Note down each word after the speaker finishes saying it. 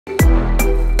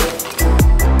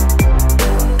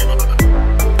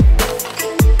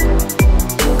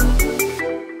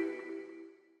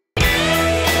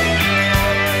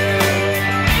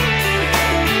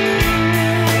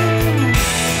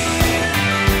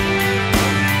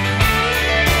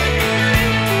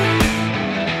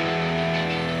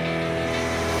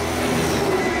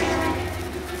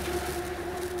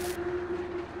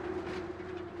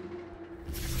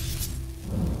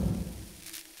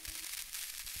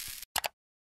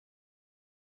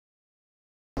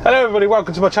Hello everybody,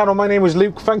 welcome to my channel. My name is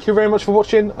Luke. Thank you very much for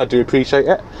watching. I do appreciate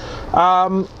it.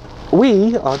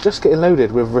 We are just getting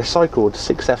loaded with recycled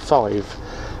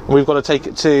 6F5. We've got to take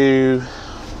it to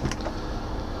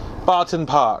Barton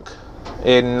Park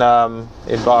in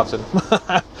Barton.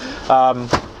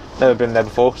 Never been there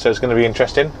before, so it's going to be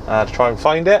interesting to try and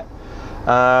find it.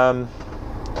 I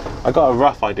got a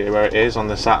rough idea where it is on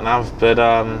the sat nav, but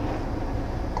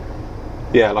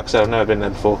yeah, like I said, I've never been there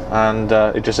before, and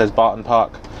it just says Barton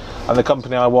Park, and the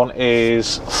company I want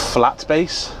is Flat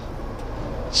Base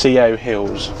CO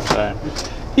Hills. So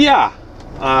yeah,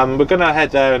 we're gonna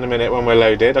head there in a minute when we're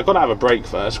loaded. I've got to have a break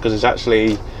first because it's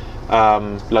actually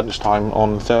lunchtime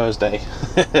on Thursday.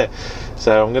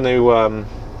 So I'm going to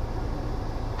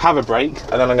have a break,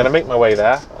 and then I'm going to make my way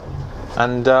there,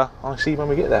 and I'll see you when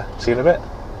we get there. See you in a bit.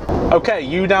 Okay,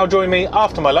 you now join me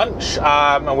after my lunch,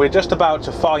 and we're just about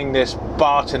to find this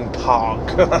Barton Park.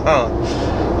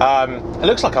 It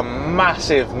looks like a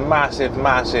massive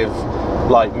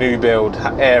like new build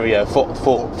area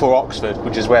for Oxford,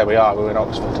 which is where we are. We're in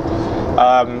Oxford.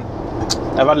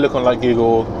 I've had a look on like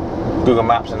Google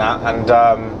Maps and that, and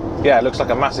yeah, it looks like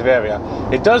a massive area.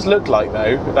 It does look like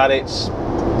though that it's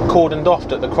cordoned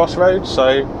off at the crossroads,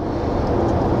 so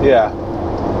yeah,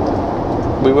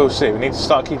 we will see. We need to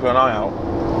start keeping an eye out,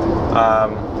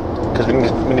 because we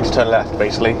need to turn left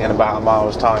basically in about a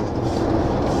mile's time.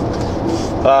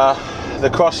 The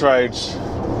crossroads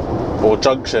or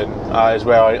junction is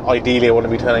where ideally I want to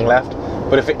be turning left,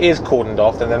 but if it is cordoned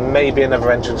off, then there may be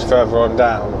another entrance further on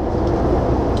down.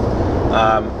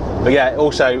 But yeah,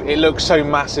 also it looks so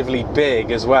massively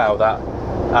big as well that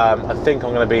I think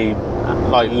I'm going to be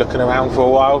like looking around for a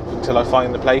while until I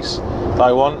find the place that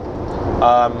I want.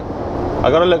 I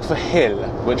got to look for Hill,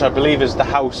 which I believe is the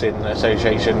housing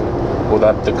association, or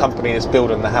the company that's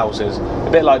building the houses. A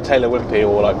bit like Taylor Wimpey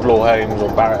or like Bloor Homes or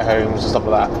Barrett Homes and stuff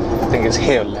like that. I think it's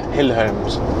Hill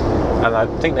Homes, and I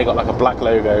think they got like a black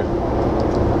logo.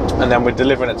 And then we're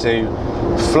delivering it to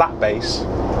Flat Base,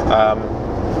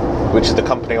 which is the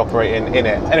company operating in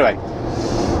it. Anyway,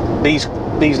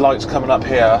 these lights coming up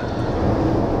here.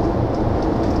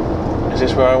 Is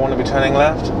this where I want to be turning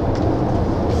left?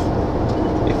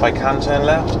 If I can turn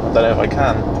left? I don't know if I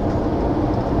can.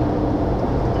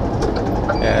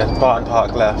 Yeah, it's Barton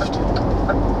Park left.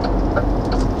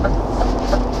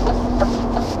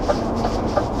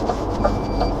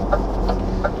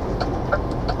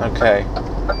 Okay.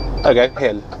 Okay,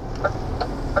 Hill.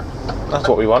 That's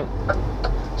what we want.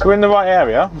 So we're in the right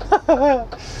area.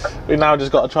 We've now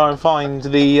just got to try and find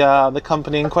the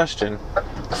company in question.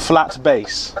 Flat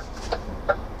Base.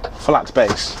 Flat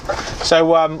Base.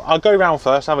 So I'll go round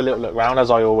first, have a little look round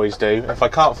as I always do. If I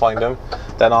can't find them,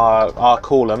 then I'll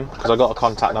call them because I got a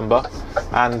contact number.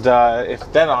 And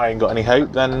if then I ain't got any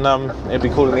hope, then it'd be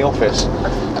calling the office.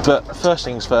 But first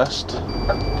things first,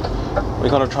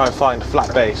 we've got to try and find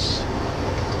Flat Base.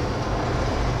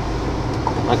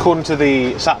 According to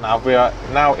the sat nav, we are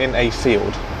now in a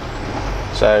field,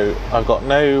 so I've got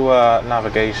no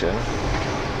navigation.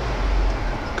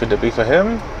 Could it be for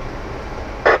him?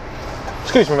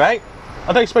 Excuse me, mate.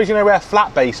 I don't suppose you know where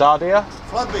Flat Base are, do you?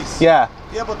 Flat Base? Yeah.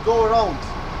 Yeah, but go around,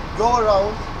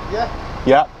 yeah?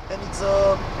 Yeah. And it's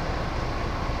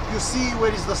you see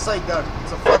where is the side there?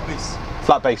 It's a Flat Base.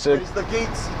 Flat Base. Where is the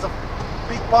gates? It's a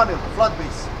big panel, Flat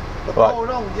Base. But right. Go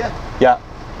around, yeah? Yeah.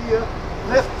 Here,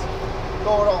 left.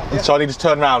 Go around, yeah. So I need to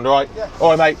turn around, right? Yeah.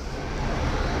 Alright, mate.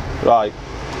 Right.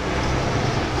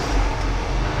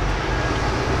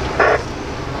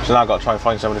 So now I've got to try and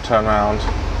find somewhere to turn around.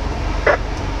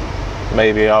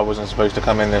 Maybe I wasn't supposed to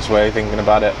come in this way, thinking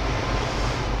about it.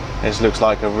 This looks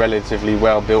like a relatively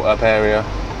well built up area.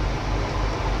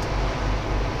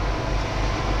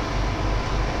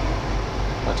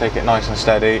 I'll take it nice and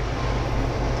steady.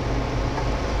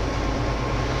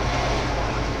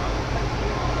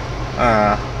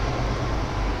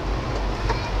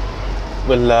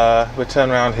 We'll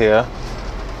turn around here.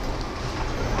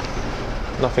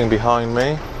 Nothing behind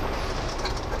me.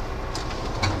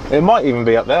 It might even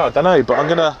be up there. I don't know, but I'm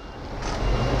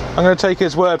gonna take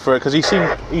his word for it because he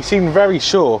seemed very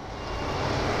sure.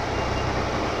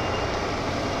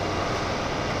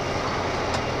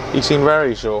 He seemed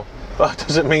very sure, but that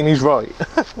doesn't mean he's right.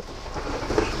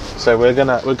 So we're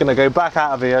gonna go back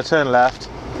out of here, turn left.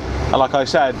 And like I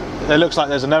said, it looks like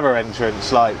there's another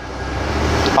entrance like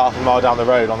half a mile down the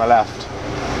road on the left.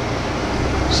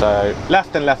 So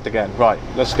left and left again. Right,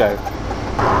 let's go.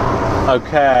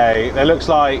 Okay, it looks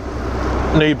like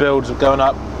new builds are going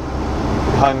up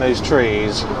behind those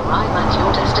trees. You arrive at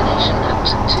your destination at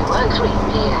 2:03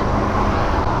 p.m.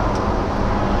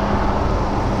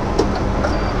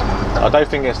 I don't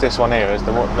think it's this one here, it's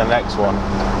the next one.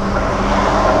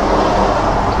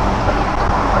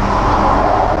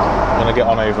 I'm gonna get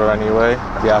on over anyway.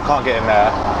 Yeah, I can't get in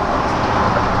there.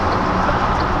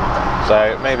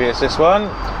 So maybe it's this one.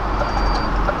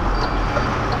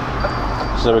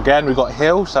 So again, we've got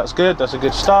hill, so that's good, that's a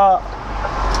good start.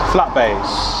 Flat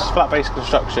base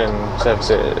construction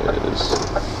services.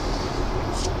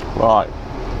 Right.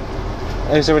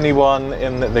 Is there anyone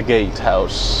in the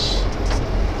gatehouse?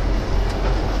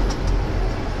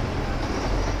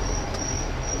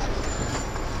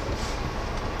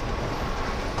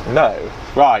 No.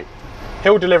 Right.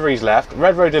 Hill deliveries left,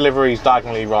 Red Road deliveries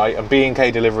diagonally right, and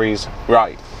B&K deliveries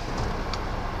right.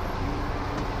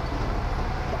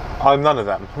 I'm none of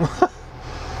them.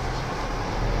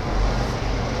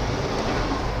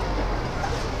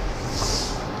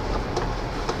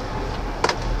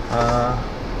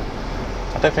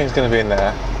 I don't think it's going to be in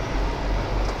there.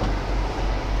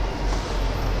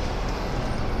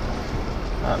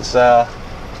 That's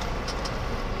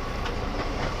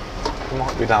it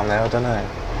might be down there, I don't know.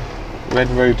 Red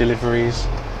Road deliveries.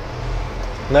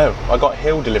 No, I got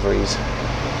hill deliveries.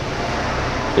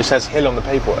 It says hill on the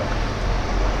paperwork.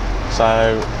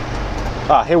 So,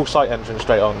 hill site entrance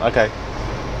straight on. Okay.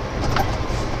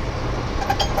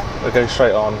 We'll go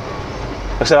straight on.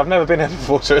 Like I said, I've never been here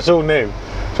before, so it's all new.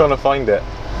 Trying to find it.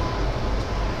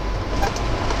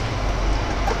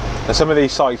 And some of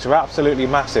these sites are absolutely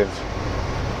massive.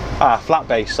 Flat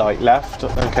base site left.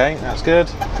 Okay, that's good.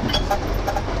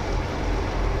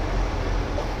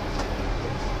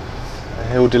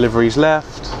 Hill deliveries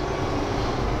left.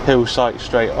 Hill site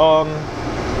straight on.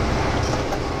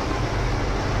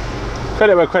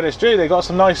 Credit where credit's due, they got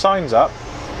some nice signs up.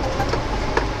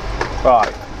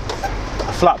 Right.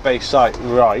 Flat base site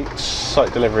right.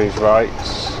 Site deliveries right.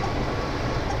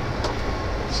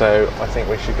 So I think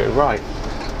we should go right.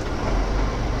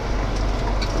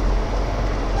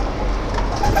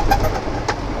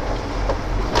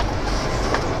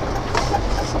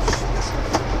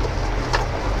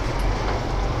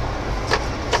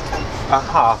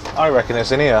 Aha, I reckon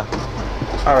it's in here.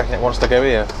 I reckon it wants to go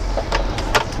here.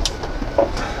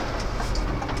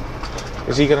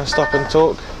 Is he going to stop and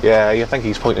talk? Yeah, I think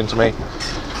he's pointing to me.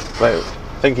 Wait,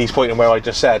 I think he's pointing where I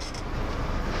just said.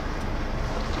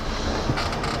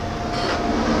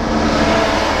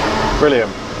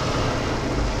 Brilliant.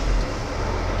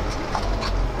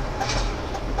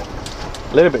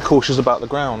 A little bit cautious about the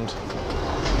ground.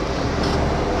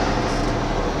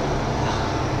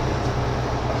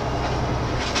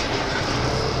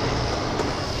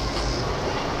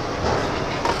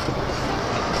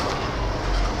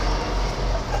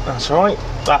 That's right,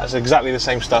 that's exactly the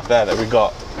same stuff there that we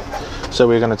got. So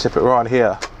we're going to tip it right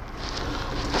here.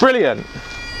 Brilliant!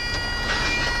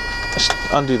 Let's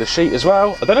undo the sheet as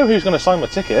well. I don't know who's going to sign my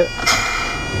ticket.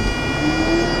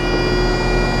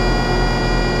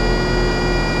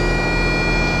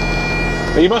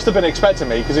 But he must have been expecting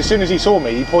me, because as soon as he saw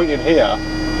me, he pointed here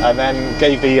and then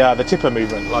gave the tipper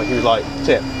movement, like he was like,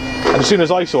 tip. And as soon as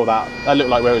I saw that, that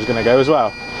looked like where it was going to go as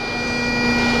well.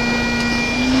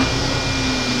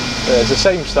 There's the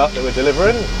same stuff that we're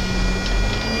delivering.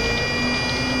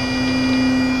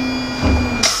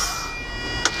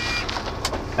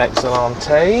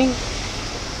 Excellente.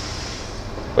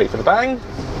 Wait for the bang.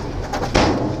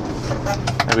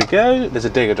 There we go. There's a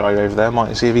digger driver over there.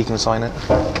 Might see if he can sign it.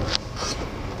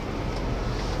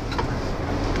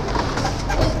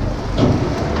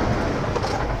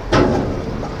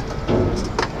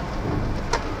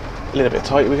 A little bit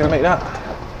tight. Are we going to make that?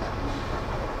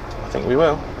 I think we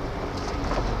will.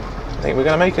 I think we're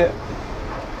going to make it.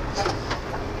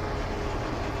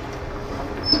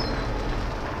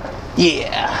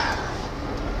 Yeah.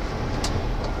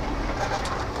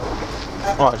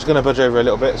 Right, just going to budge over a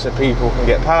little bit so people can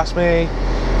get past me.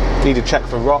 Need to check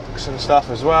for rocks and stuff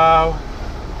as well.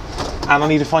 And I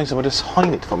need to find someone to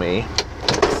sign it for me.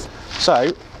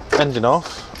 So, ending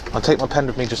off, I'll take my pen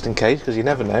with me just in case, because you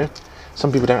never know.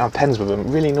 Some people don't have pens with them. It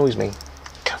really annoys me.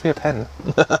 Carry a pen.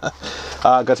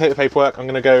 I'm going to take the paperwork. I'm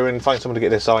going to go and find someone to get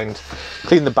this signed,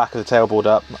 clean the back of the tailboard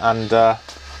up, and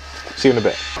see you in a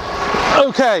bit.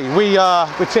 Okay,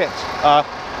 we're tipped.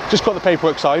 Just got the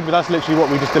paperwork signed, but that's literally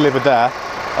what we just delivered there.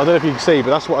 I don't know if you can see,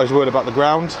 but that's what I was worried about the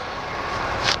ground.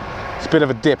 It's a bit of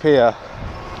a dip here,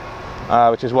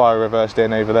 which is why I reversed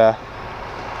in over there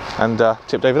and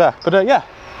tipped over there. But yeah,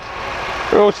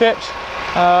 we're all tipped.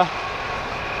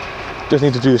 Just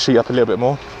need to do the sheet up a little bit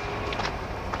more.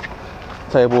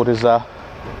 Tailboard is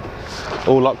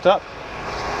all locked up,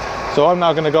 so I'm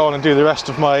now going to go on and do the rest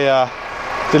of my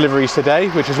deliveries today,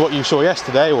 which is what you saw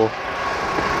yesterday, or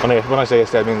when I say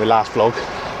yesterday I mean the last vlog.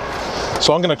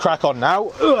 So I'm going to crack on now.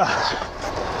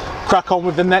 Crack on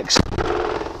with the next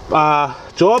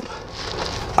job,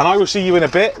 and I will see you in a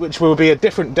bit, which will be a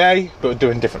different day, but we're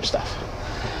doing different stuff.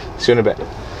 See you in a bit.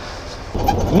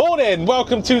 Morning,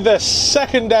 welcome to the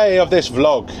second day of this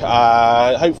vlog.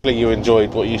 Hopefully you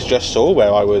enjoyed what you just saw,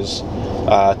 where I was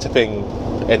tipping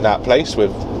in that place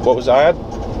with, what was it I had?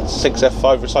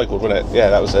 6F5 recycled, wasn't it? Yeah,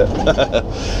 that was it.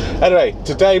 Anyway,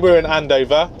 today we're in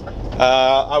Andover.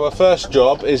 Our first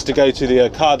job is to go to the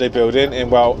Ocado building in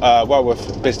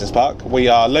Walworth Business Park. We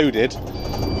are loaded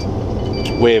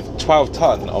with 12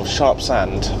 tonne of sharp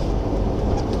sand,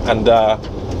 and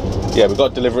yeah, we've got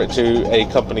to deliver it to a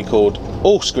company called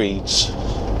Allscreeds.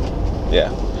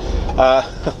 Yeah.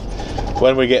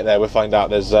 When we get there, we'll find out.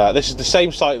 There's this is the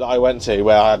same site that I went to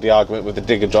where I had the argument with the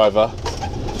digger driver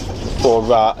for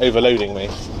overloading me.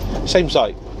 Same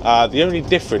site. The only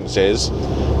difference is,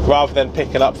 rather than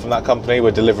picking up from that company, we're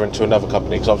delivering to another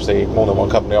company, because obviously more than one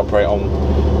company operate on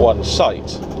one site.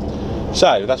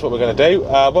 So that's what we're going to do.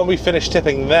 When we finish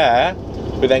tipping there,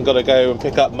 we then got to go and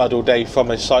pick up mud all day from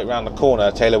a site round the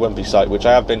corner, Taylor Wimpey site, which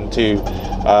I have been to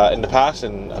in the past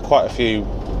in quite a few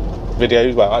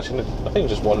videos. Well, actually, I think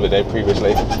just one video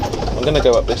previously. I'm going to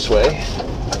go up this way.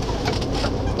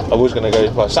 I was going to go,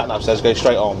 well, sat nav says go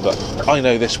straight on, but I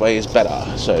know this way is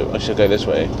better, so I should go this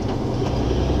way.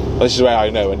 Well, this is where I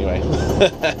know anyway.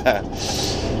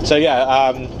 So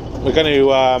yeah, we're going to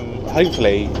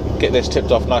hopefully get this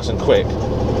tipped off nice and quick.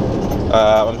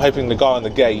 I'm hoping the guy on the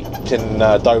gate can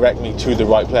direct me to the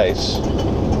right place.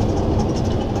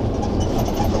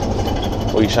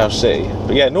 We shall see.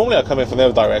 But yeah, normally I come in from the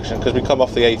other direction because we come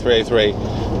off the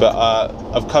A303, but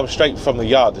I've come straight from the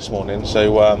yard this morning,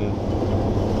 so I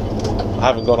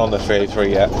haven't gone on the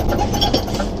 303 yet.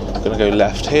 Gonna go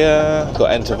left here, got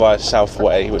to enter via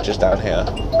Southway, which is down here.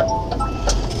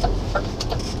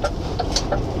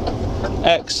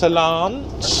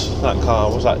 Excellent. That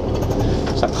car, what's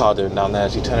that car doing down there?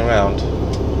 Is he turning around?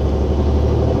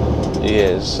 He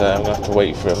is, so I'm gonna have to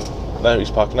wait for him. No, he's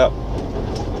parking up.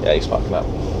 Yeah, he's parking up.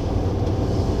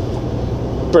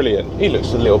 Brilliant. He looks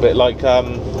a little bit like,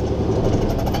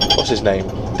 what's his name?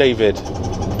 David?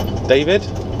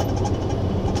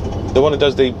 The one that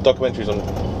does the documentaries on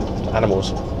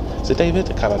animals. Is it David?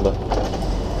 I can't remember.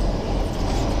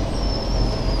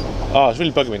 Oh, it's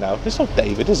really bugging me now. It's not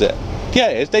David, is it? Yeah,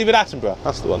 it is. David Attenborough.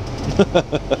 That's the one.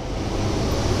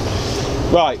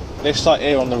 Right, this site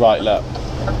here on the right, look.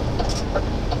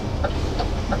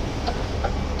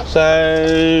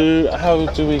 So, how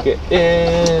do we get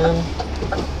in?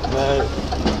 No.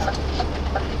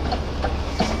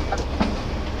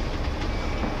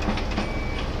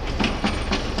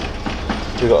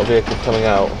 We've got a vehicle coming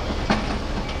out.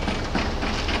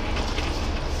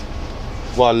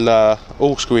 While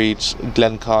Allscreeds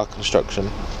Glencar Construction.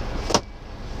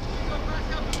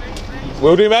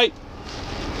 Will do, mate.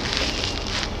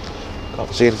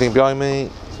 Can't see anything behind me.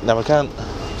 No, I can't.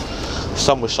 The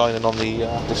sun was shining on the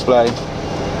display.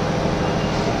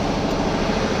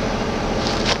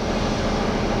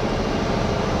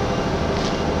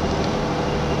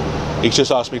 He's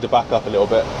just asked me to back up a little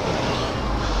bit.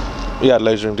 We had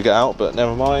loads of room to get out, but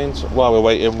never mind. While we're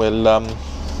waiting, we'll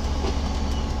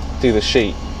do the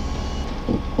sheet.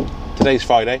 Today's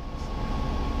Friday,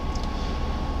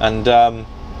 and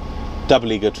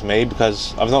doubly good for me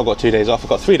because I've not got 2 days off. I've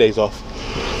got 3 days off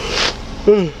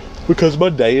because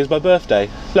Monday is my birthday.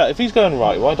 Look, if he's going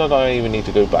right, why don't I even need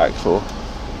to go back for?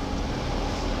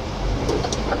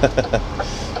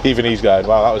 Even he's going,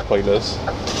 wow, that was pointless.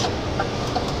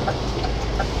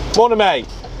 Morning, mate.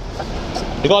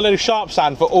 You got a little sharp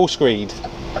sand for Allscreed.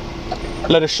 A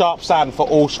little sharp sand for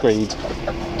Allscreed.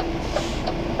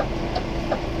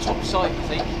 Top site, I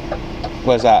think.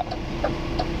 Where's that?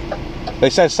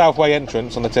 It says Southway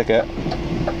entrance on the ticket.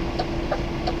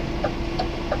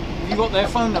 Have you got their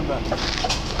phone number?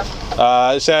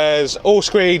 It says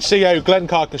Allscreed, CO,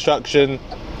 Glencar Construction,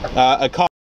 a car.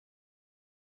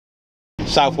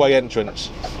 Southway entrance.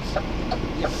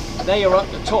 Yeah, they are up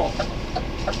the top.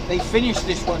 They finished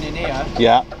this one in here.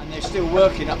 Yeah. And they're still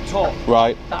working up top.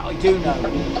 Right. That I do know.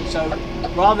 So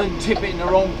rather than tip it in the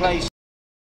wrong place,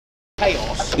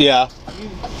 chaos. Yeah. You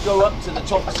go up to the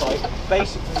top site,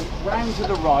 basically round to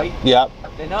the right. Yeah.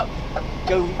 Then up,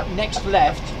 go next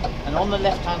left, and on the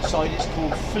left-hand side it's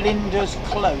called Flinders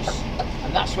Close, and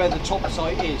and that's where the top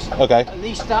site is. Okay. At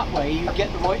least that way you get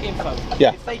the right info.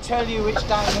 Yeah. If they tell you it's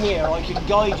down here, I can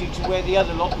guide you to where the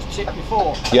other lot was tipped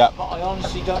before. Yeah. But I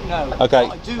honestly don't know. Okay.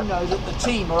 But I do know that the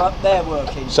team are up there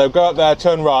working. So go up there,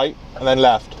 turn right, and then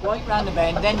left. Right round the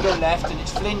bend, then go left, and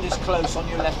it's Flinders Close on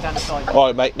your left-hand side. All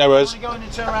right, mate. No worries. You want to go in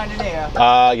and turn around in here?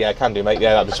 Yeah, can do, mate.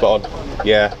 Yeah, that'd be spot on.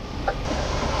 Yeah.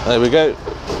 There we go.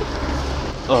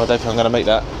 Oh, I don't think I'm going to make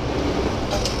that.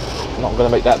 Not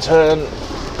going to make that turn.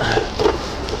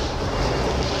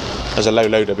 There's a low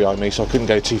loader behind me, so I couldn't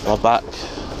go too far back.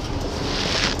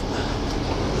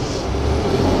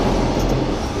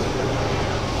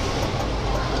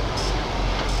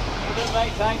 Good,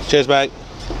 mate, thanks. Cheers, mate.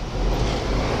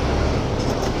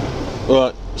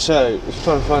 Right, so let's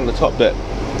try and find the top bit.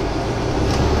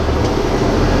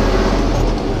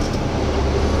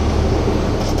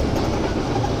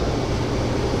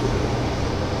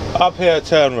 Up here,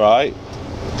 turn right.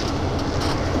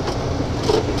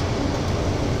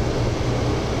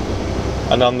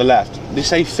 And on the left. Did you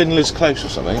say Finlay's Close or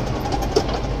something?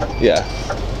 Yeah.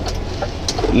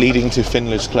 Leading to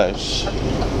Finlay's Close.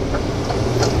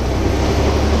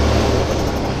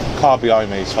 Car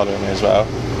behind me is following me as well.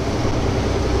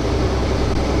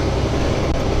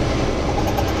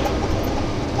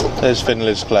 There's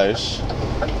Finlay's Close.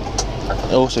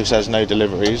 It also says no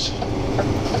deliveries.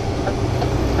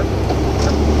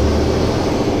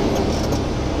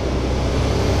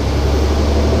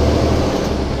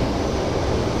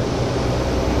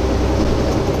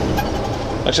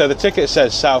 So the ticket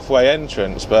says Southway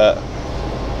entrance, but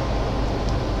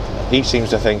he seems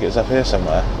to think it's up here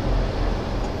somewhere.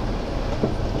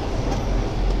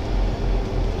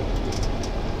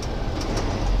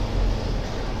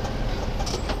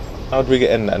 How do we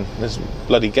get in then? There's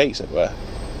bloody gates everywhere.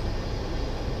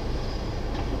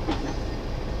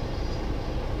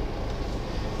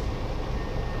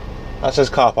 That says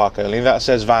car park only, that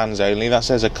says vans only, that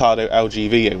says Ocado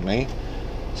LGV only.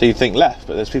 So you'd think left,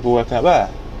 but there's people working up there.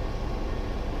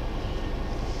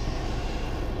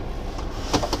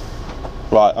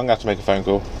 Right, I'm going to have to make a phone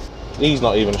call. He's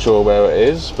not even sure where it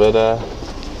is, but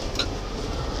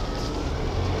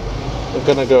we're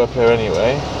going to go up here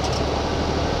anyway.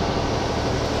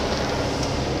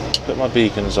 Put my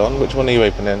beacons on. Which one are you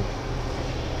opening?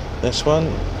 This one?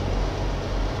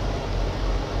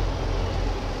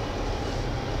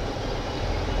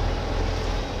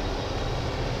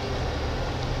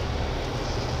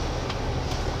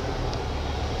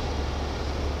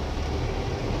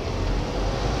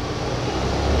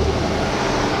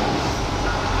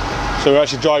 So we're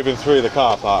actually driving through the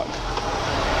car park.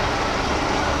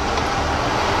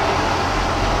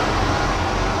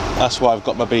 That's why I've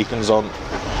got my beacons on.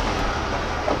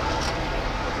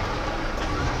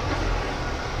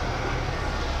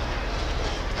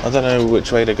 I don't know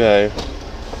which way to go.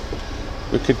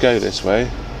 We could go this way.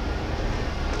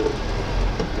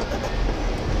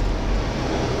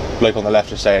 Bloke on the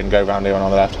left is saying go round here and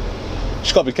on the left.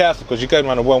 Just got to be careful because you're going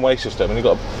around a one-way system and you've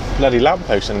got a bloody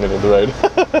lamppost in the middle of the road.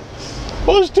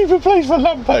 What a stupid place for a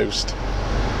lamppost.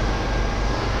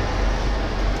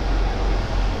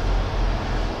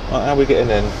 Right, how are we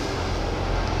getting in?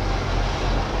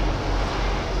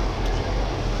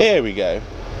 Here we go.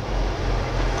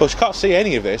 Of course, you can't see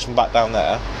any of this from back down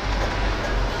there.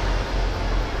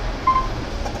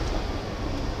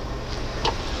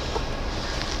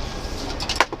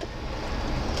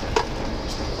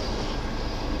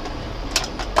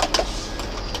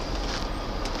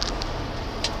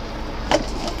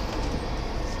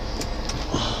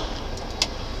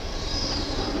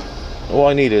 What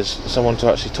I need is someone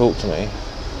to actually talk to me.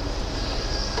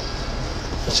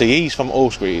 See, he's from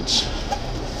Allscreeds,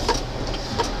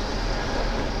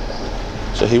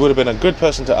 so he would have been a good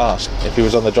person to ask if he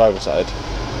was on the driver's side.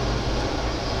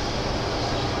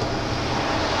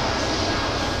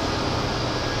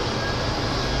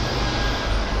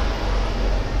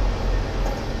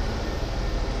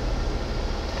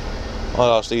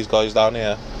 I'll ask these guys down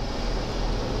here.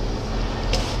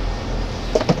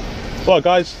 Right,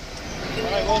 guys.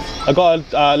 I got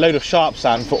a load of sharp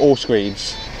sand for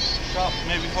Allscreeds. Sharp,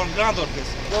 maybe for ground workers.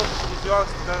 If you want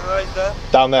to right there.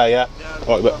 Down there, yeah? Yeah.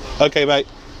 Right, but, okay, mate.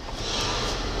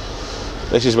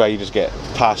 This is where you just get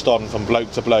passed on from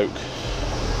bloke to bloke.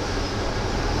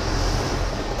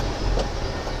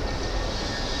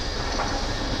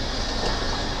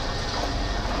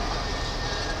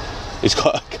 He's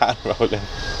got a can rolling.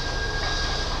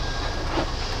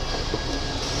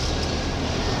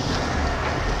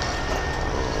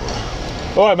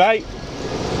 Alright, mate.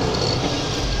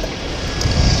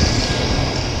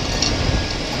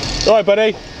 Alright,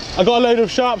 buddy. I got a load of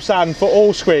sharp sand for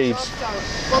all screeds.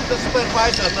 From the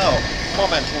supervisor now.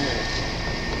 Moment for me.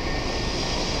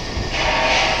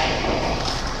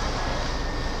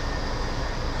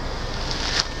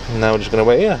 Now we're just going to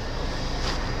wait here.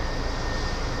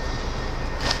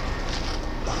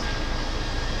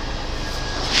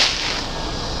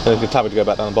 Then it's happy to go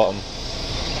back down the bottom.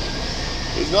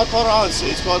 It's not for us,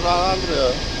 it's for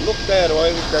Andrea. Look there, why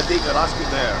is the digger asking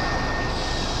there?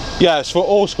 Yeah, it's for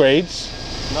all screeds.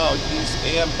 No, it's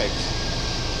AM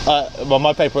pegs. Well,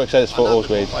 my paperwork says it's for all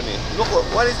screeds. Look,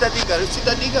 what is the digger? You see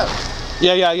the digger?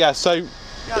 Yeah, so...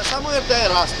 Yeah, somewhere there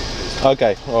asking, please.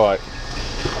 Okay, alright.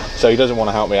 So he doesn't want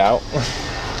to help me out.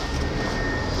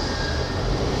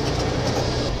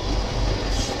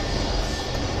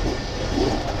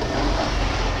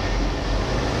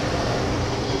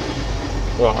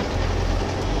 Right.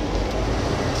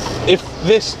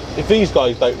 If these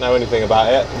guys don't know anything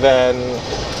about it, then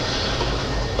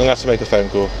I'm gonna have to make a phone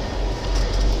call.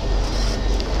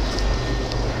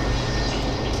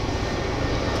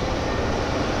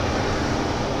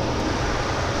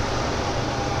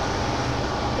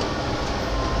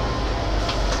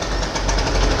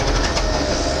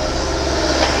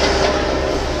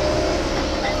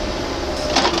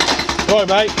 Right,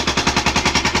 mate.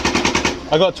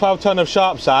 I got 12 ton of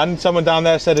sharp sand. Someone down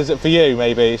there said, is it for you,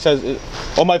 maybe? It says,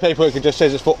 on my paperwork it just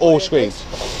says it's for all screeds.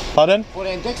 Pardon? For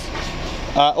index?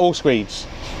 All screeds.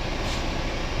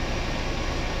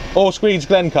 All screeds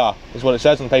Glencar is what it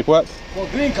says on the paperwork. For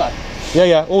green card.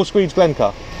 Yeah, all screeds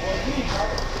Glencar.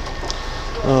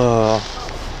 Oh.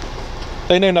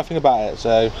 They know nothing about it,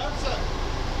 so.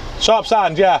 Sharp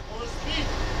sand, yeah.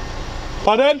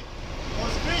 Pardon?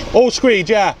 All screeds,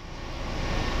 yeah.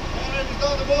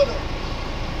 Down the border.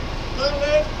 Turn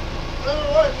left, turn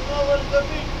right, you know where's the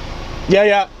peak?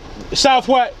 Yeah. South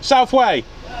way.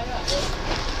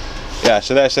 Yeah,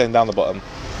 so they're saying down the bottom.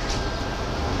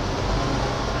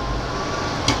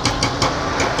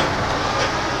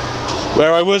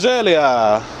 Where I was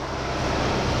earlier.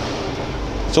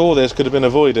 So all this could have been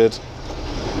avoided.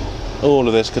 All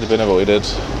of this could have been avoided.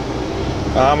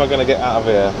 How am I going to get out of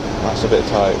here? That's a bit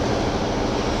tight.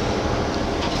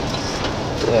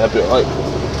 Yeah, a bit right.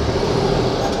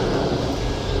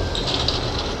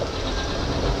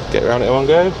 Get around it in one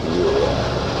go.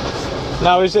 Yeah.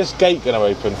 Now, is this gate going to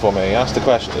open for me? That's the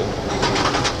question.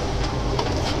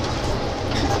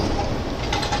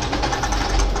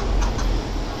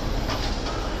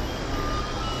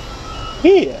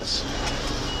 Yes.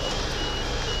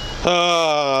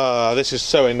 This is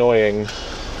so annoying.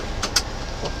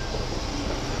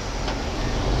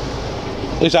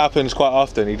 This happens quite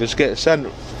often. You just get sent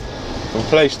from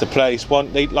place to place.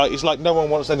 It's like no one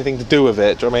wants anything to do with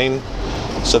it. Do you know what I mean?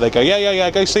 So they go, yeah,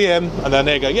 go see him, and then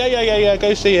they go, yeah,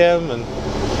 go see him, and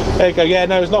they go, yeah,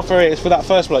 no, it's not for it. It's for that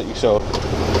first bloke you saw.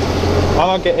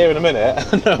 I'll get here in a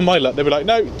minute. And my luck, they'll be like,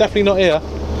 no, definitely not here.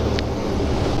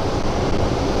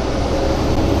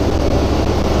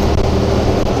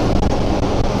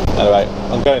 Anyway,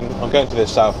 I'm going to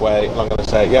this south way, and I'm going to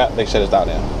say, yeah, they said it's down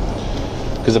here.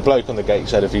 Because the bloke on the gate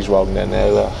said if he's wrong, then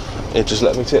he'll just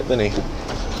let me tip, didn't he?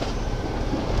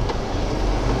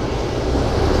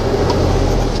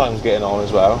 Time's getting on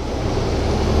as well.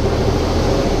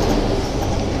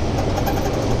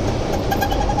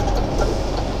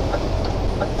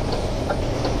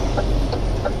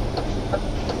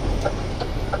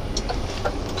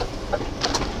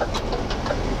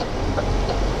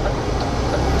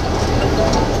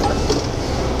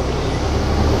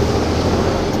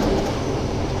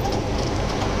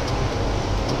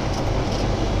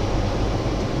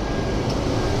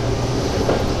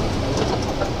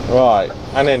 Right,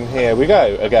 and then here we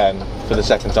go again for the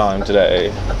second time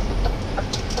today.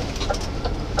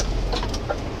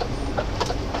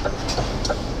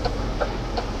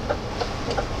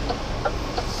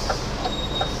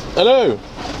 Hello.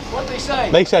 What did they say?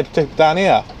 They said to down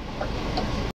here.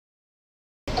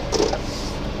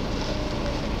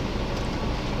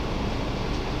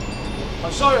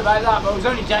 I'm sorry about that, but I was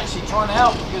only actually trying to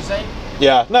help because they.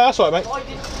 Yeah, no, that's all right, mate.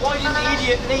 Why didn't the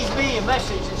idiot leave me a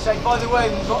message and say, by the way,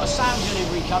 we've got a sound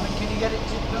delivery coming, can you get it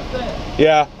tipped up there?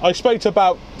 Yeah, I spoke to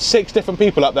about 6 different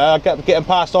people up there. I kept getting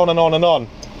passed on and on and on.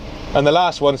 And the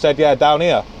last one said, yeah, down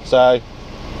here. So.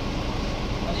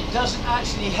 And it doesn't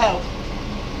actually help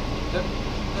that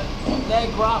their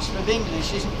grasp of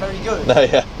English isn't very good. No,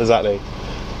 yeah, exactly.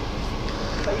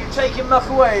 Are you taking muck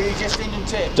away or are you just in and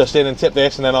tip? Just in and tip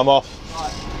this and then I'm off.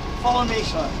 Right. Follow me,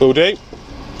 sir. Will do.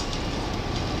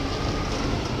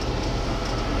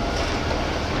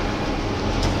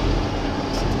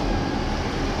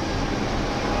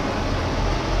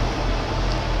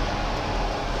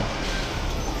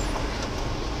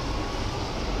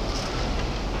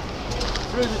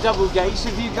 through the double gates.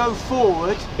 If you go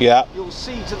forward, Yeah. you'll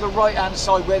see to the right hand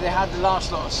side where they had the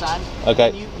last lot of sand. Okay.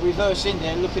 And you reverse in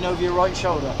there, looking over your right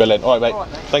shoulder. Brilliant. All right, mate. All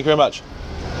right, mate. Thank you very much.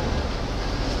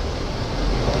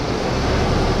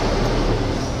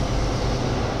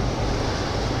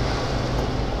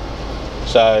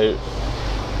 So,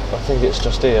 I think it's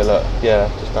just here, look. Yeah,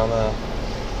 just down there.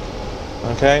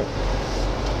 Okay.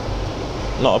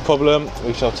 Not a problem.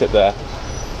 We shall tip there.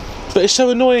 But it's so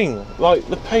annoying. Like,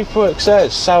 the paperwork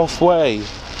says South Way,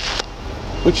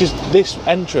 which is this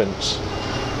entrance.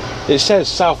 It says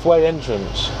South Way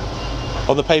entrance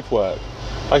on the paperwork.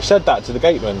 I said that to the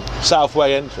gateman, South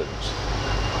Way entrance.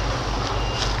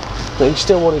 But he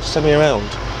still wanted to send me around.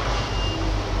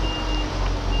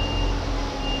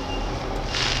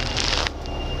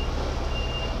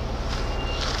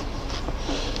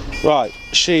 Right,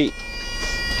 sheet.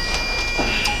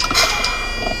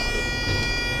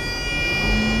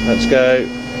 Let's go.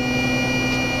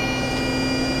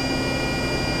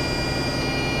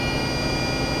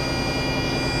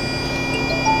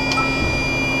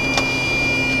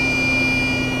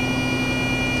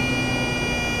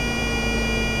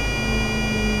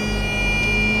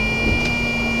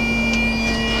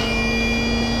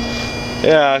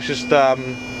 Yeah, it's just that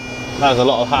was a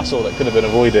lot of hassle that could have been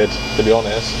avoided, to be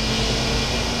honest.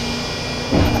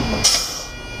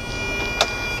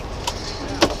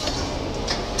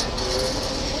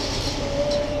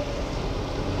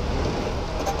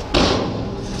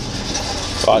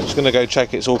 Right, just going to go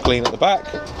check it's all clean at the back.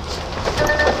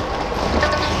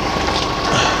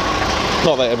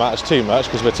 Not that it matters too much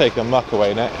because we're taking muck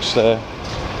away next, so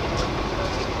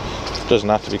it doesn't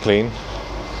have to be clean.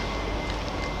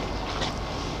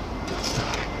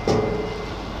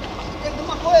 Take the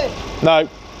muck away. No,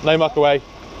 no muck away.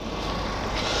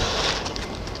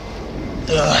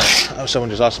 Oh, someone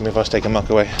just asked me if I was taking muck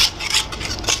away.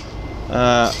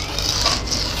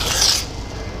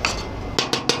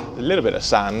 A little bit of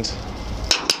sand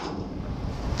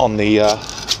on the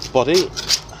body.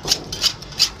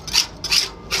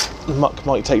 The muck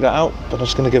might take that out, but I'm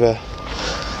just going to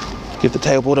give the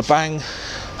tailboard a bang.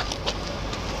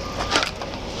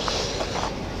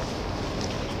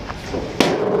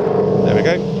 There we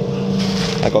go.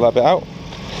 I got that bit out.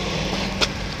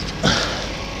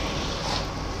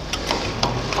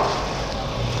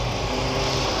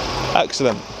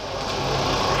 Excellent.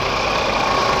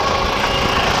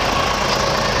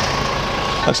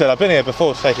 Like I said, I've been here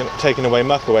before taking away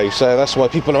muck away, so that's why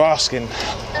people are asking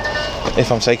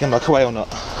if I'm taking muck away or not.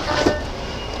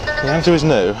 The answer is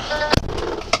no.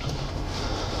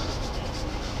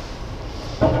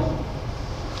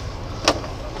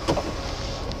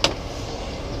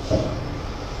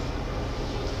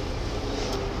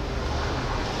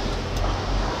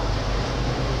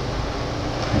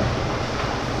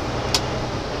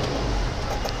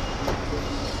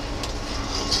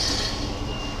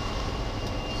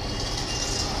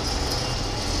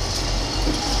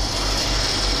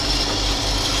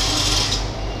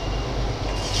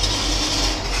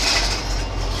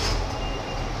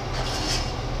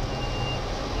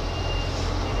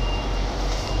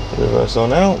 Reverse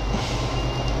on out.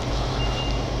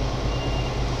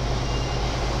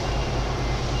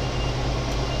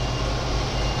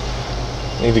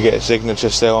 Need to get a signature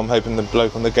still. I'm hoping the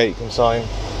bloke on the gate can sign.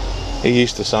 He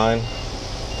used to sign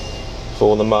for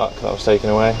all the muck that was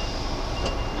taken away.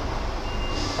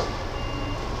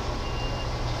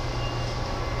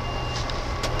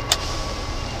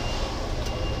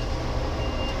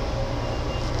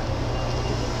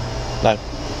 No.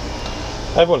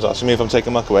 Everyone's asking me if I'm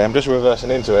taking muck away. I'm just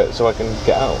reversing into it so I can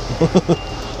get out.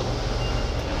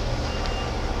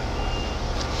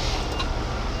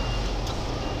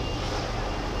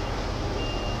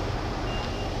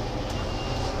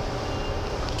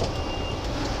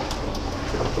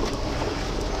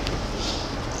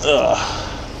 Ugh.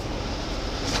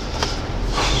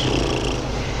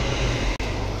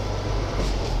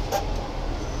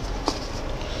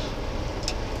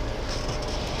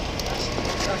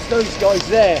 Those guys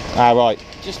there. Ah, right.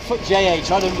 Just put JH.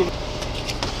 I don't give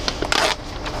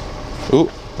a... Ooh,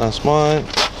 that's mine.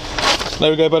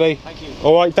 There we go, buddy. Thank you.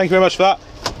 All right, thank you very much for that.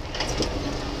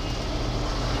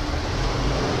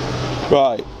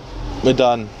 Right, we're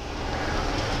done.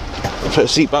 Put a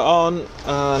seat back on,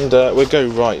 and we'll go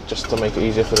right just to make it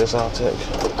easier for this Arctic.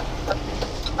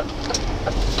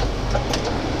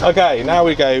 Okay, now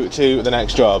we go to the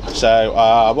next job. So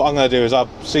what I'm going to do is I'll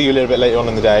see you a little bit later on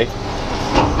in the day.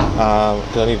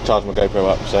 Because I need to charge my GoPro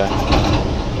up, so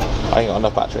I ain't got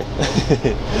enough battery.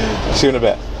 See you in a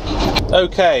bit.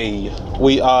 Okay,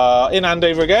 we are in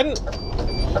Andover again,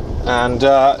 And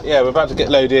yeah, we're about to get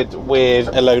loaded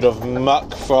with a load of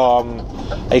muck from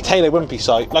a Taylor Wimpey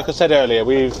site. Like I said earlier,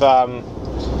 we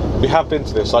have been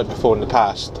to this site before in the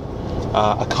past.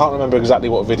 I can't remember exactly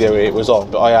what video it was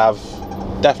on, but I have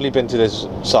definitely been to this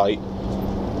site.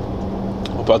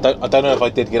 But I don't know if I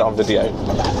did get it on video.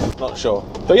 Not sure.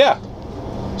 But yeah,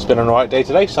 it's been an alright day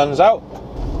today. Sun's out.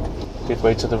 Good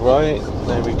way to the right.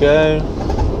 There we go.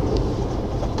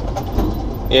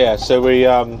 Yeah, so we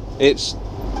it's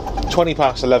 20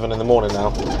 past 11 in the morning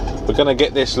now. We're going to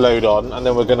get this load on and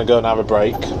then we're going to go and have a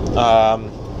break.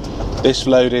 This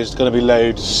load is going to be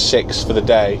load 6 for the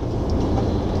day,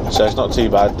 so it's not too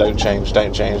bad. Don't change,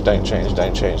 don't change, don't change,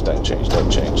 don't change, don't change, don't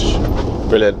change.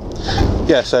 Brilliant.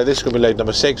 Yeah, so this is going to be load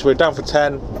number 6. We're down for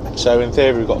 10, so in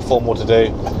theory we've got 4 more to do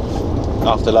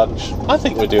after lunch. I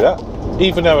think we'll do that,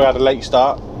 even though we had a late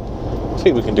start. I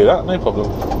think we can do that, no problem.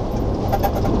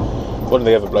 One of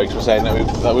the other blokes was saying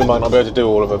that we might not be able to do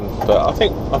all of them, but I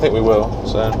think we will.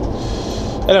 So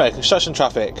anyway, construction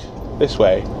traffic this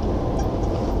way.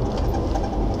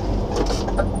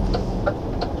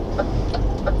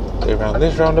 Go around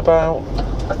this roundabout.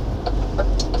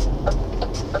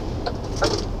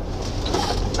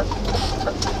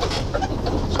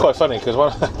 It's quite funny because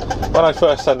when I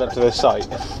first turned up to this site,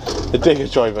 the digger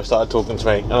driver started talking to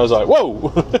me, and I was like,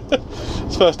 "Whoa!"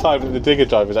 It's the first time that the digger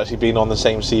driver's actually been on the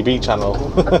same CB channel.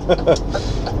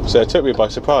 So it took me by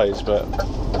surprise, but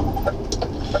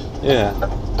yeah.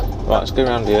 Right, let's go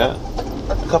around here.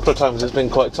 A couple of times it's been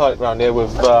quite tight around here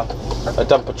with a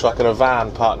dumper truck and a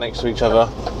van parked next to each other,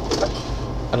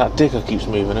 and that digger keeps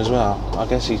moving as well. I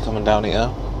guess he's coming down here.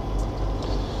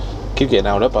 Keep getting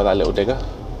held up by that little digger.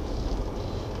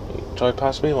 You drive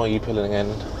past me, or are you pulling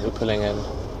in? You're pulling in.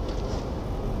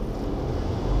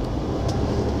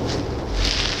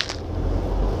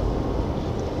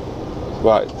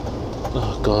 Right.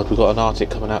 Oh god, we've got an Arctic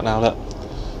coming out now, look.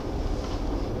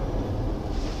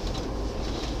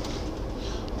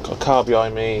 Got a car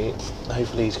behind me.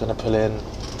 Hopefully he's going to pull in,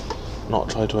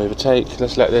 not try to overtake.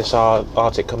 Let's let this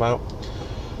Arctic come out.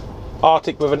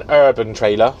 Arctic with an urban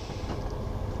trailer.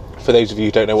 For those of you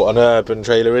who don't know what an urban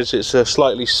trailer is, it's a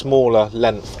slightly smaller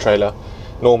length trailer.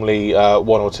 Normally 1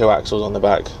 or 2 axles on the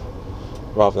back,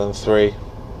 rather than 3.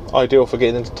 Ideal for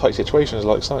getting into tight situations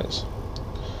like sites.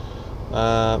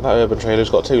 That urban trailer's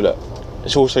got 2, look.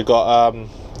 It's also got,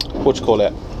 what do you call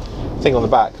it? Thing on the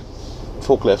back.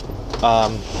 Forklift.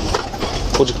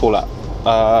 What do you call that?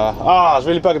 It's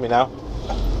really bugging me now.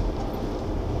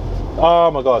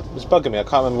 Oh my god, it's bugging me. I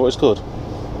can't remember what it's called.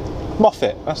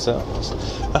 Moffat, that's it.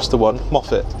 That's the one,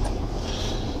 Moffat.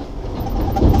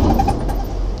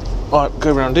 Right,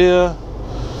 go around here.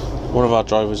 One of our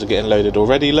drivers are getting loaded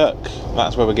already, look.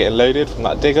 That's where we're getting loaded, from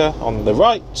that digger on the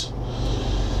right.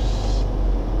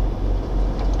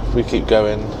 If we keep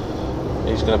going,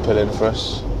 he's going to pull in for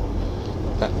us.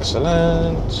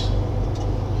 Excellent.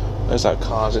 Where's that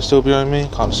car? Is it still behind me?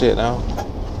 Can't see it now.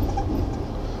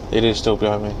 It is still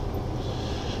behind me.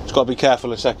 Just got to be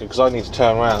careful a second because I need to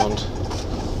turn around.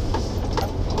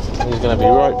 He's going to be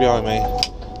right behind me.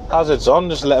 Hazards on,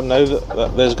 just to let him know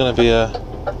that there's going to be a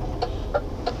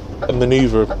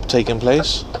manoeuvre taking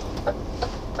place.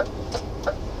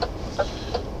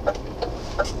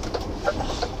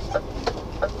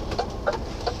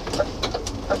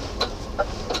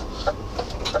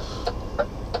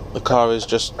 Car is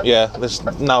just, yeah, this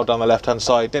now down the left hand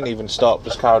side, didn't even stop,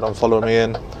 just carried on following me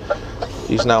in.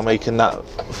 He's now making that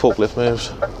forklift moves.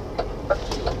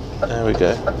 There we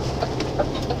go.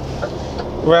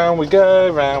 Round we go,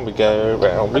 round we go,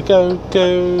 round we go,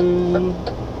 go.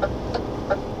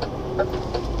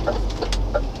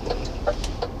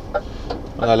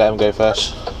 I'm gonna let him go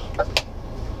first.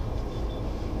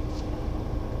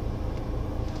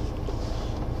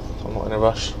 I'm not in a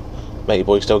rush. Matey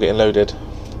boy's still getting loaded.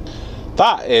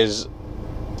 That is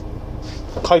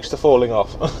close to falling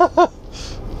off.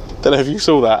 Don't know if you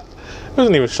saw that. It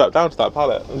wasn't even strapped down to that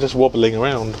pallet, just wobbling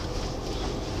around.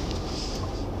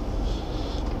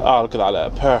 Oh, look at that,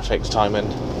 look, perfect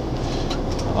timing.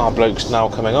 Our bloke's now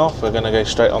coming off. We're going to go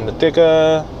straight on the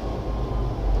digger.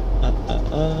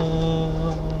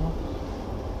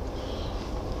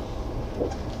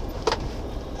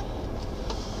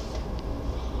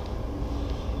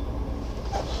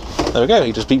 There we go,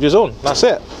 he just beeped his horn, that's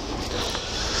it.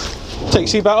 Take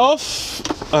seatbelt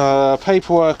off.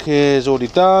 Paperwork is already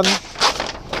done.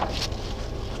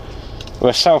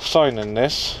 We're self-signing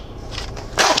this.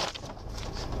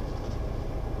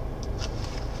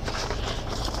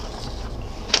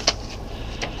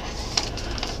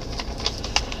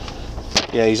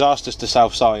 Yeah, he's asked us to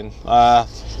self-sign.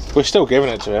 We're still giving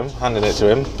it to him, handing it to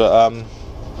him, but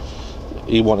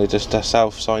he wanted us to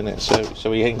self-sign it,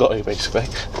 so he ain't got to, basically.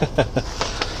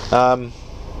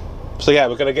 So yeah,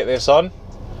 we're going to get this on.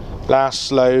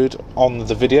 Last load on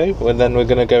the video, and then we're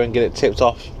going to go and get it tipped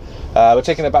off. We're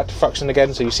taking it back to Fruxton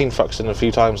again, so you've seen Fruxton a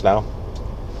few times now.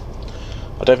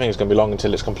 I don't think it's going to be long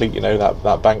until it's complete, you know,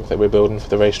 that bank that we're building for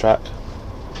the racetrack.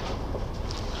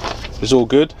 It's all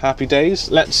good, happy days.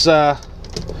 Let's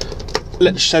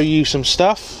show you some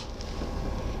stuff.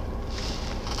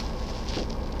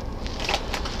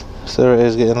 So there it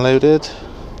is, getting loaded.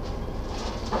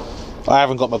 I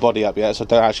haven't got my body up yet, so I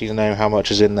don't actually know how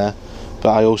much is in there, but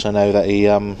I also know that he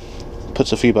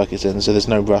puts a few buckets in, so there's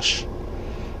no rush.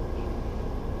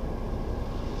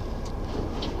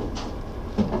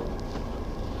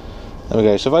 There we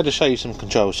go. So if I just show you some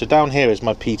controls, so down here is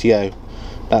my PTO,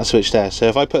 that switch there. So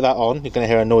if I put that on, you're going to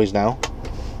hear a noise now.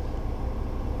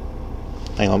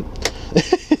 Hang on.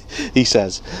 He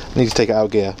says I need to take it out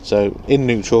of gear. So in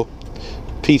neutral,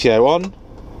 PTO on.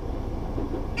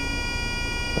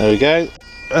 There we go.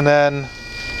 And then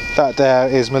that there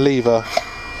is my lever.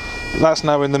 That's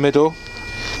now in the middle.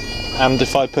 And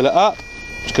if I pull it up,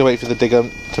 just gonna wait for the digger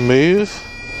to move.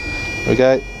 There we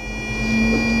go.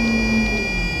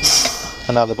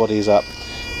 And now the body is up.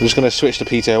 I'm just going to switch the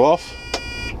PTO off,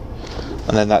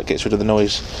 and then that gets rid of the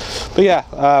noise. But yeah,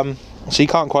 so you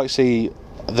can't quite see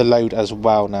the load as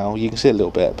well now. You can see a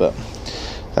little bit, but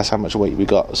that's how much weight we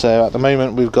got. So at the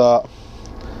moment we've got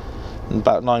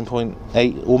about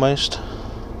 9.8 almost.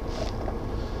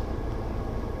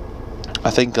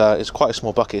 I think it's quite a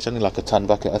small bucket. It's only like a ton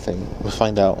bucket, I think. We'll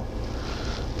find out.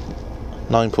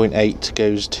 9.8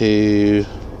 goes to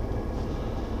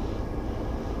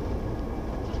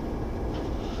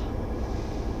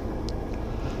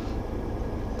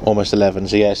almost 11,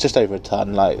 so yeah, it's just over a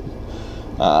ton, like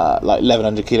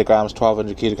 1100 kilograms,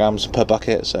 1200 kilograms per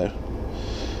bucket. So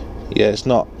yeah, it's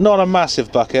not a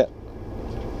massive bucket.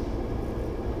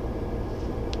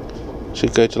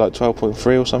 Should go to like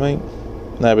 12.3 or something.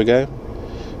 There we go,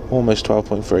 almost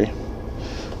 12.3.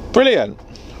 Brilliant.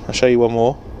 I'll show you one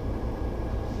more.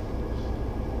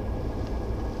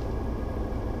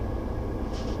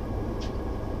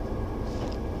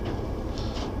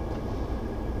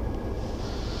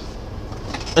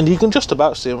 And you can just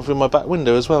about see them through my back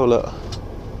window as well, look.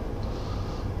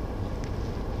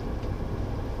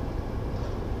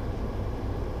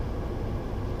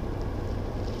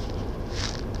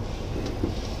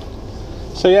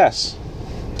 So yes,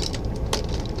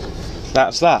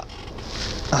 that's that.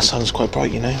 That sun's quite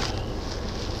bright, you know.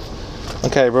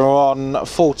 Okay, we're on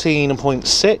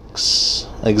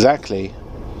 14.6 exactly.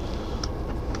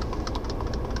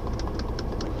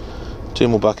 2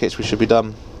 more buckets, we should be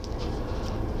done.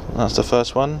 That's the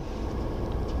first one.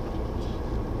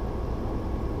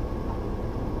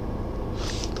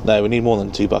 No, we need more than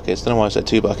 2 buckets. Don't know why I said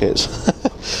 2 buckets.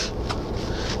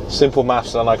 Simple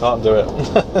maths and I can't do it.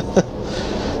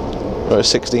 We're at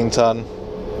 16 ton.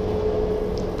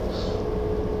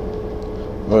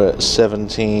 We're at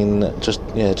 17,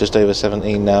 just over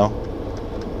 17 now.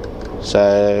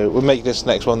 So we'll make this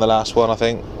next one the last one, I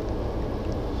think.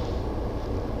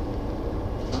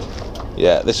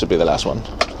 Yeah, this would be the last one.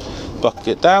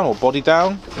 Bucket down, or body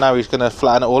down. Now he's going to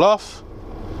flatten it all off.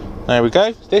 There we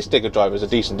go. This digger driver is a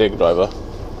decent digger driver.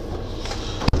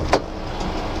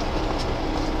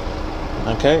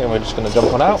 Okay, and we're just going to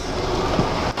jump on out.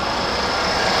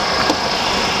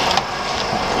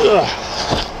 Ugh.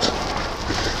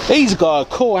 He's got a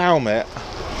cool helmet.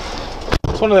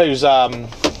 It's one of those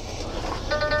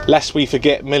lest we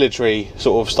forget military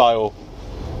sort of style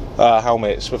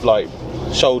helmets with like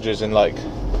soldiers in like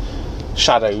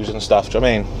shadows and stuff. Do you know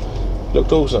what I mean?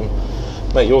 Looked awesome.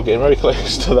 Mate, you're getting very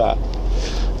close to that.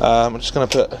 I'm just going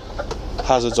to put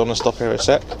hazards on and stop here a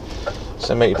sec,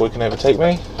 so matey boy can overtake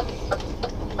me.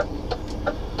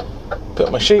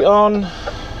 Put my sheet on.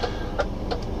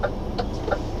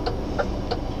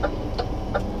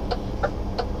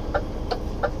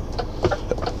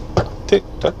 Tick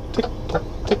tock, tick tock,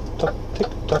 tick tock, tick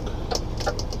tock.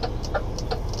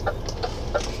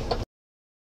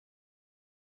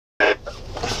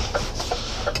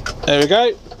 There we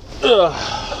go. Ugh.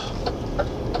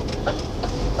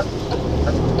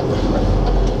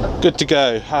 Good to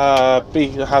go.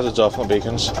 Hazards off, not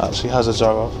beacons. Actually, hazards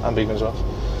are off and beacons are off.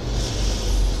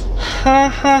 Ha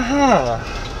ha ha.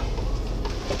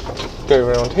 Go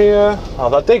around here. Oh,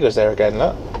 that digger's there again,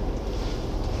 look.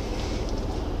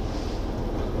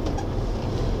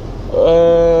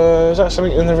 Is that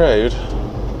something in the road?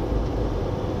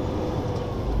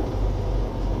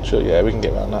 Sure, yeah, we can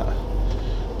get around that.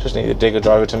 Just need a digger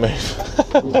driver to move.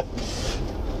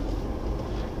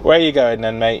 Where are you going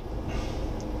then, mate?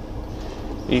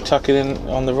 You tuck it in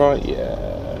on the right, yeah.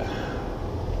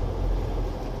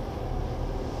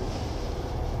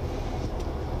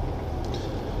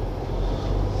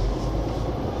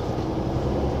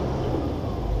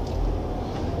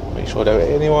 Make sure don't hit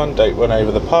anyone, don't run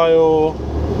over the pile.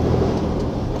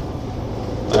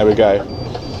 There we go.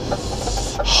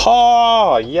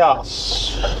 Ah,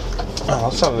 yes. Oh,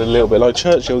 that sounded a little bit like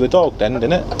Churchill the dog then,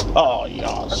 didn't it? Oh,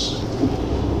 yes.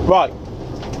 Right.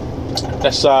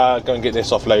 Let's go and get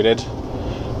this offloaded.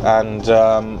 And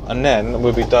then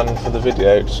we'll be done for the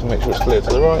video. Just make sure it's clear to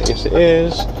the right. Yes, it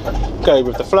is. Go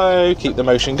with the flow. Keep the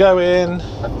motion going.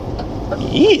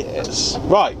 Yes.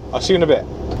 Right. I'll see you in a bit.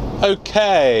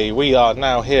 Okay. We are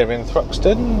now here in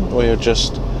Thruxton. We're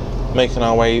just making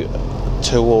our way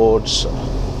towards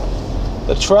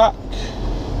the track.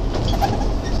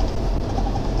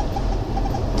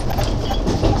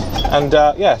 And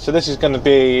yeah, so this is going to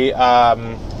be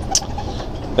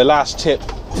the last tip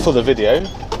for the video.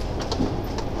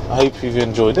 I hope you've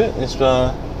enjoyed it. It's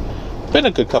been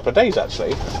a good couple of days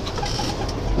actually.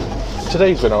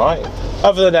 Today's been alright.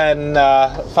 Other than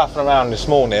faffing around this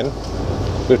morning,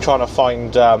 we were trying to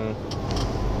find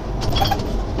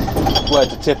where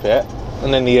to tip it,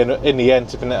 and in the end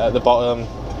tipping it at the bottom.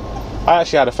 I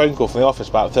actually had a phone call from the office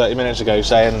about 30 minutes ago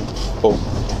saying, well,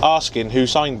 asking who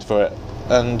signed for it,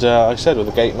 and I said, well,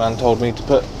 the gate man told me to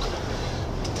put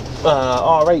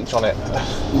RH on it.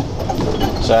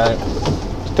 So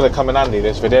it's going to come in handy,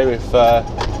 this video, if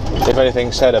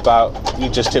anything said about you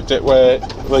just tipped it where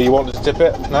you wanted to tip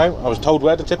it. No, I was told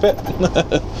where to tip it.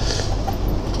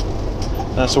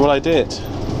 That's what I did.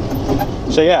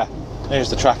 So yeah, here's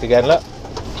the track again, look.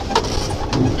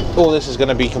 All this is going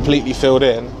to be completely filled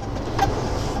in.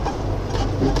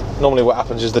 Normally what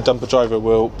happens is the dumper driver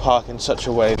will park in such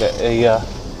a way that he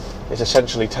is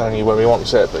essentially telling you where he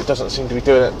wants it, but it doesn't seem to be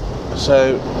doing it.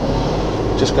 So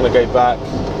just going to go back.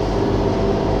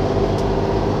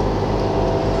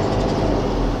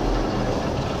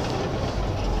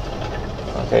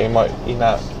 Okay,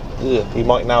 he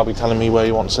might now be telling me where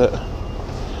he wants it.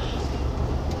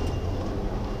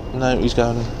 No, he's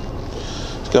going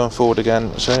forward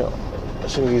again. So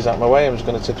as soon as he's out of my way, I'm just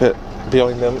going to tip it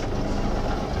behind them.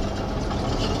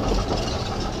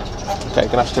 Okay,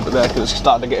 gonna have to tip it there because it's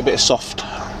starting to get a bit soft.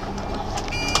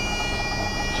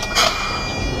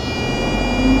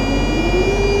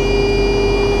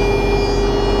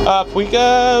 Up we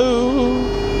go!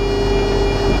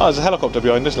 Oh, there's a helicopter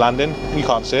behind us landing. You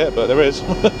can't see it, but there is.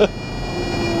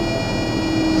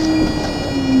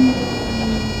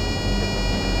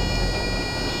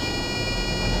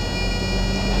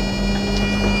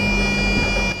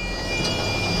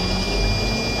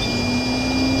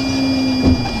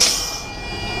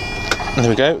 There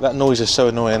we go, that noise is so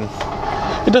annoying.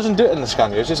 It doesn't do it in the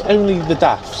Scanias, it's only the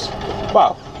DAFs.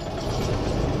 Well,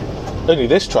 only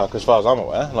this truck as far as I'm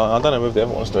aware. Like, I don't know if the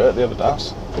other ones do it, the other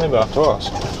DAFs. Maybe I'll have to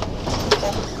ask.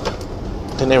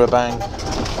 Didn't hear a bang.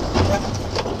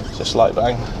 It's a slight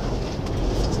bang.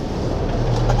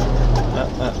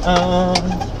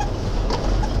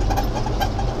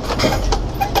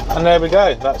 And there we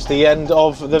go, that's the end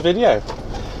of the video.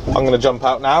 I'm going to jump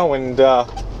out now and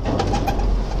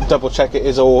double check it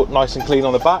is all nice and clean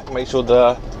on the back, make sure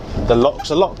the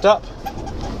locks are locked up,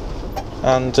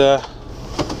 and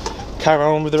carry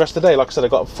on with the rest of the day. Like I said,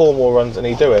 I've got 4 more runs I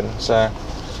need doing. So,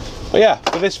 but yeah,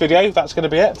 for this video, that's going to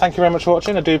be it. Thank you very much for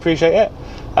watching. I do appreciate it.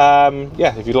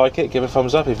 Yeah, if you like it, give a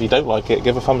thumbs up. If you don't like it,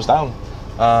 give a thumbs down.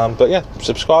 But yeah,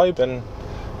 subscribe, and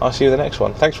I'll see you in the next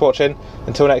one. Thanks for watching.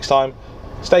 Until next time,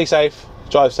 stay safe,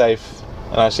 drive safe,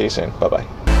 and I'll see you soon. Bye bye.